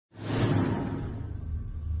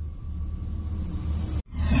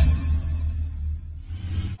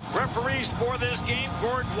goalies for this game,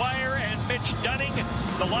 Gord Dwyer and Mitch Dunning.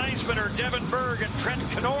 The linesmen are Devin Berg and Trent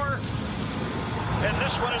Knorr. And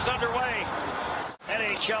this one is underway.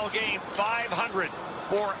 NHL game 500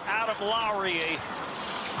 for Adam Lowry. A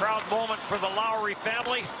proud moment for the Lowry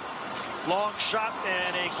family. Long shot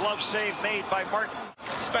and a glove save made by Martin.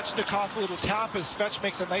 Svechnikov, a little tap as Svech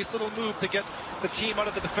makes a nice little move to get the team out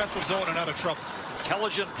of the defensive zone and out of trouble.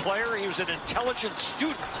 Intelligent player. He was an intelligent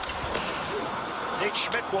student. Nate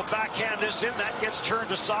Schmidt will backhand this in. That gets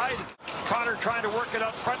turned aside. Connor trying to work it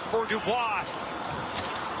up front for Dubois.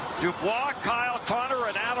 Dubois, Kyle Connor,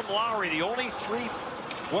 and Adam Lowry, the only three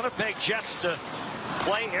Winnipeg Jets to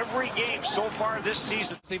play every game so far this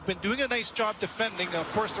season. They've been doing a nice job defending.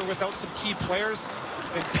 Of course, they're without some key players.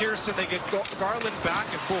 In Pearson, they get Garland back,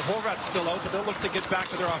 and Bo Horvat's still out, but they'll look to get back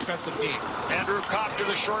to their offensive game. Andrew Kopp to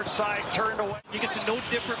the short side, turned away. You get to know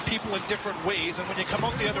different people in different ways, and when you come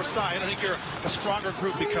out the other side, I think you're a stronger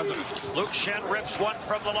group because of it. Luke Shen rips one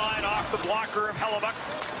from the line off the blocker of Hellebuck.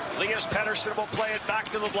 Elias Pettersson will play it back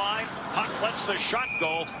to the blind. Hunt lets the shot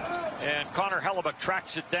go, and Connor Hellebuck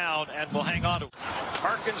tracks it down and will hang on to it.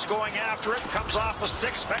 Harkins going after it, comes off a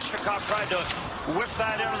stick. Svechnikov tried to whip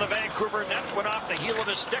that into the Vancouver net, went off the heel of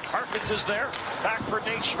his stick. Harkins is there. Back for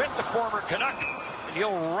Nate Schmidt, the former Canuck, and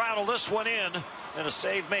he'll rattle this one in, and a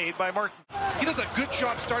save made by Martin. He does a good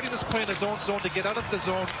job starting this play in his own zone to get out of the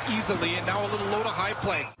zone easily, and now a little low to high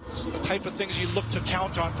play. This is the type of things you look to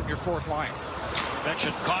count on from your fourth line.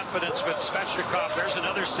 Mentioned confidence with Svechnikov. There's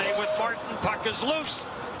another save with Martin. Puck is loose,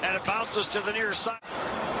 and it bounces to the near side.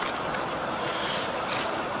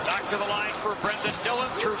 Back to the line for Brendan Dillon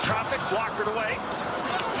through traffic, blockered away.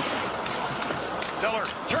 Diller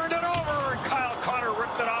turned it over, and Kyle Connor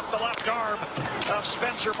ripped it off the left arm of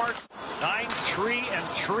Spencer Martin.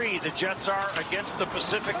 9-3-3 the Jets are against the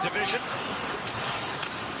Pacific Division.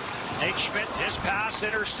 Nate Schmidt, his pass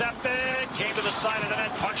intercepted, came to the side of the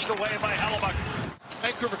net, punched away by Hellebuck.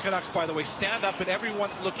 Vancouver Canucks, by the way, stand up and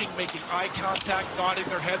everyone's looking, making eye contact, nodding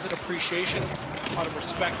their heads in appreciation, out of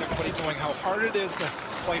respect, everybody knowing how hard it is to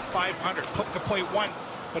play 500. To play one,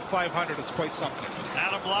 but 500 is quite something.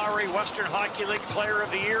 Adam Lowry, Western Hockey League Player of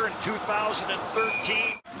the Year in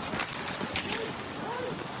 2013.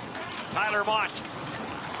 Tyler Mott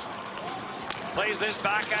plays this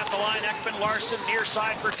back at the line. Ekman Larson near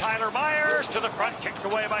side for Tyler Myers. To the front, kicked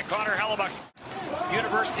away by Connor Hellebuck.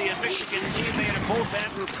 University of Michigan teammate of both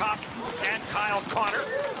Andrew Kopp and Kyle Connor.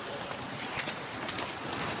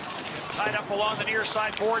 Tied up along the near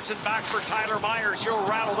side boards and back for Tyler Myers. He'll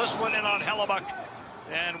rattle this one in on Hellebuck.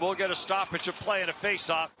 And we'll get a stoppage of play and a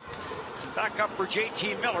face-off. Back up for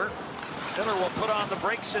JT Miller. Miller will put on the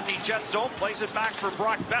brakes in the Jet zone. Plays it back for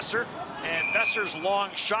Brock Besser. And Besser's long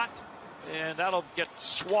shot. And that'll get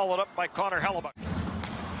swallowed up by Connor Hellebuck.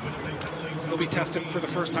 He'll be tested for the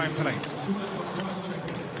first time tonight.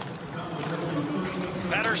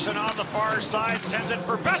 Pettersson on the far side, sends it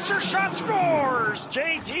for Besser, shot, scores!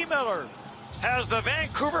 J.T. Miller has the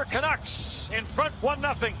Vancouver Canucks in front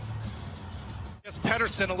 1-0. Yes,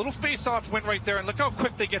 Pettersson, a little face-off win right there, and look how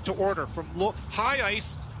quick they get to order from high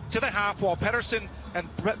ice to the half wall. Pettersson and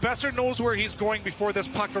Besser knows where he's going before this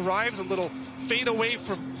puck arrives. A little fade away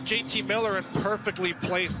from J.T. Miller and perfectly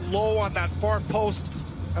placed low on that far post.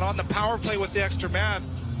 And on the power play with the extra man,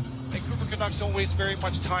 Vancouver Canucks don't waste very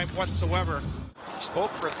much time whatsoever.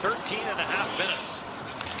 Spoke for 13 and a half minutes.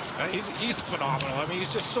 He's phenomenal. I mean,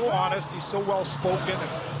 he's just so honest. He's so well-spoken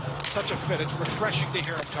and such a fit. It's refreshing to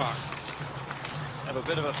hear him talk. Have a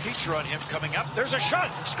bit of a feature on him coming up. There's a shot.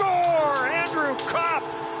 Score! Andrew Kopp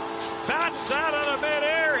bats that out of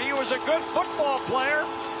midair. He was a good football player.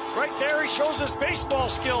 Right there, he shows his baseball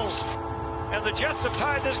skills. And the Jets have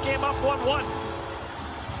tied this game up 1-1.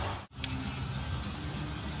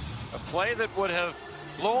 A play that would have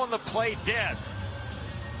blown the play dead.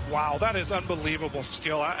 Wow, that is unbelievable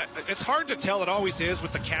skill. It's hard to tell, it always is,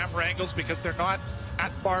 with the camera angles because they're not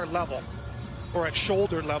at bar level or at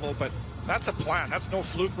shoulder level, but that's a plan. That's no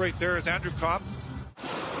fluke right there as Andrew Kopp.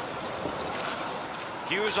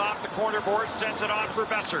 Hughes off the corner board, sends it on for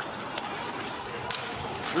Besser.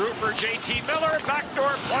 Through for J.T. Miller,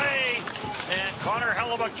 backdoor play, and Connor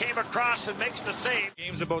Hellebuck came across and makes the save.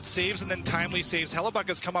 Game's about saves and then timely saves. Hellebuck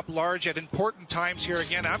has come up large at important times here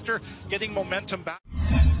again after getting momentum back.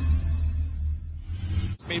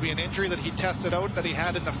 Maybe an injury that he tested out that he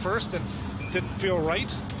had in the first and didn't feel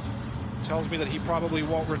right. Tells me that he probably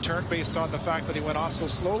won't return based on the fact that he went off so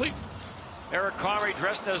slowly. Eric Comrie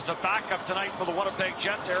dressed as the backup tonight for the Winnipeg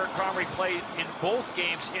Jets. Eric Comrie played in both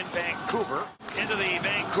games in Vancouver. Into the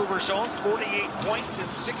Vancouver zone, 48 points in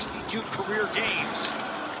 62 career games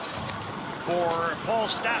for Paul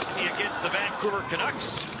Stastny against the Vancouver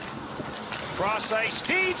Canucks. Cross ice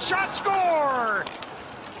feed, shot, score!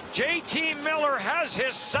 JT Miller has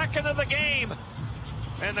his second of the game,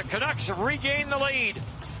 and the Canucks have regained the lead.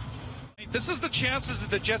 This is the chances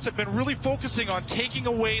that the Jets have been really focusing on taking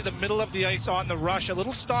away the middle of the ice on the rush, a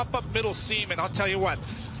little stop up middle seam, and I'll tell you what,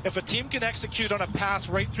 if a team can execute on a pass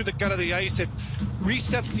right through the gut of the ice, it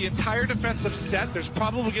resets the entire defensive set. There's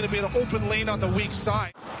probably going to be an open lane on the weak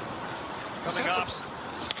side. Coming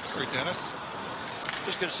off. Sorry, Dennis.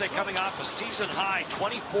 Just going to say, coming off a season high,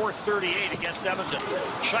 24-38 against Edmonton.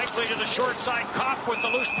 Scheifele to the short side, Kopp with the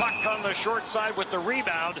loose puck on the short side with the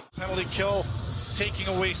rebound. Penalty kill, taking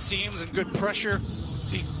away seams and good pressure.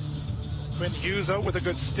 See Quinn Hughes out with a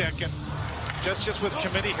good stick, and just with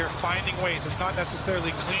committee here, finding ways. It's not necessarily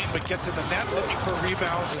clean, but get to the net, looking for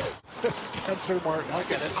rebounds. Spencer Martin, I'll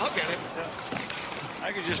get it. Yeah.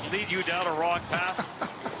 I could just lead you down a wrong path.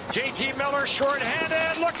 JT Miller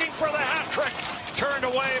shorthanded, looking for the hat trick. Turned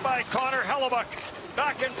away by Connor Hellebuyck.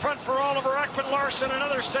 Back in front for Oliver Ekman-Larsson.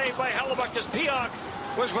 Another save by Hellebuyck as Pionk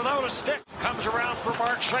was without a stick. Comes around for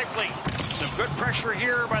Mark Scheifele. Some good pressure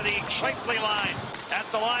here by the Scheifele line. At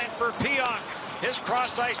the line for Pionk. His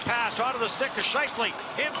cross-ice pass onto the stick to Scheifele.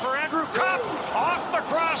 In for Andrew Kopp. Off the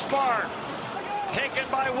crossbar. Taken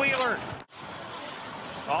by Wheeler.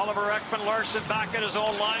 Oliver Ekman-Larsson back at his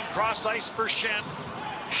own line. Cross-ice for Schenn.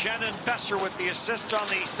 Schenn and Besser with the assists on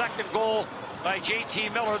the second goal by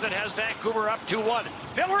JT Miller that has Vancouver up 2-1.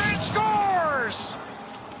 Miller in, scores!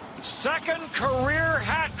 Second career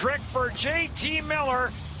hat trick for JT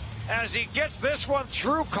Miller as he gets this one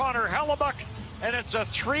through Connor Hellebuyck, and it's a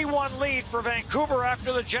 3-1 lead for Vancouver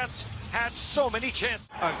after the Jets had so many chances.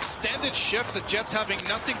 Extended shift, the Jets having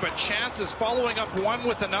nothing but chances, following up one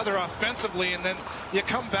with another offensively, and then you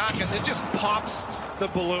come back and it just pops the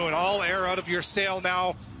balloon. All air out of your sail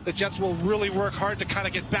now. The Jets will really work hard to kind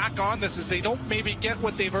of get back on this as they don't maybe get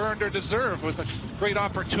what they've earned or deserve with the great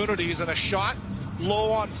opportunities, and a shot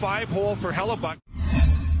low on 5-hole for Hellebuyck.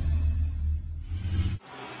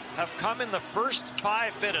 Have come in the first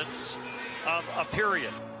 5 minutes of a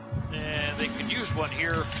period, and they could use one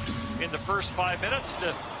here in the first 5 minutes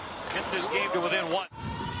to get this game to within 1.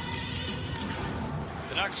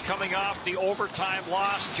 Canucks coming off the overtime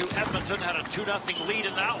loss to Edmonton, had a 2-0 lead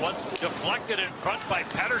in that one. Deflected in front by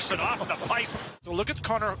Pettersson off the pipe. So look at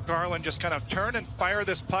Connor Garland just kind of turn and fire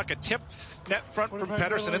this puck. A tip net front from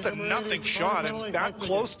Pettersson. It's a nothing shot, and that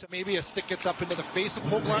close to maybe a stick gets up into the face of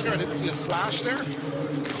Hoglander. I didn't see a slash there.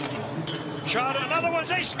 Shot, another one,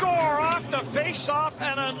 they score off the face-off,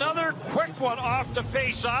 and another quick one off the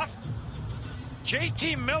face-off.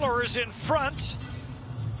 JT Miller is in front.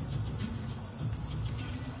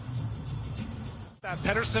 That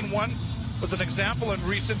Pettersson one was an example in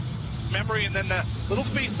recent memory, and then the little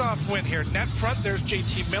face-off win here. Net front, there's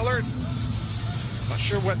JT Miller. Not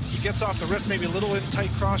sure what he gets off the wrist, maybe a little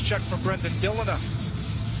in-tight cross-check from Brendan Dillon. A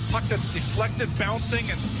puck that's deflected, bouncing,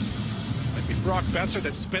 and might be Brock Besser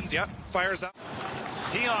that spins, fires up.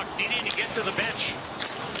 Pionk needing to get to the bench.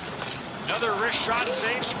 Another wrist shot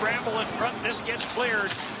save, scramble in front, this gets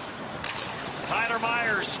cleared. Tyler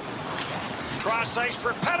Myers. Cross ice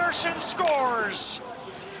for Pettersson, scores!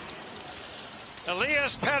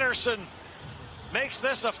 Elias Pettersson makes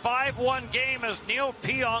this a 5-1 game as Neil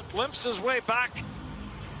Pionk limps his way back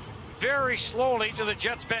very slowly to the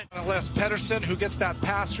Jets bench. Elias Pettersson, who gets that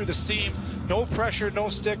pass through the seam. No pressure, no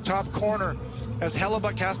stick, top corner, as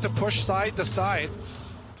Hellebuyck has to push side to side.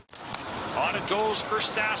 On it goes for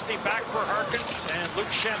Stastny, back for Harkins, and Luke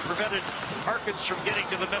Schenn prevented Harkins from getting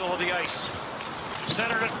to the middle of the ice.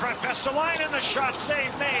 Centered in front, Vesalainen, and the shot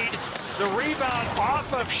save made. The rebound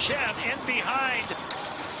off of Schenn, in behind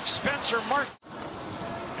Spencer Martin.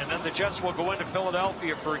 And then the Jets will go into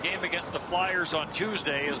Philadelphia for a game against the Flyers on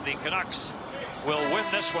Tuesday as the Canucks will win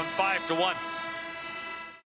this one 5-1.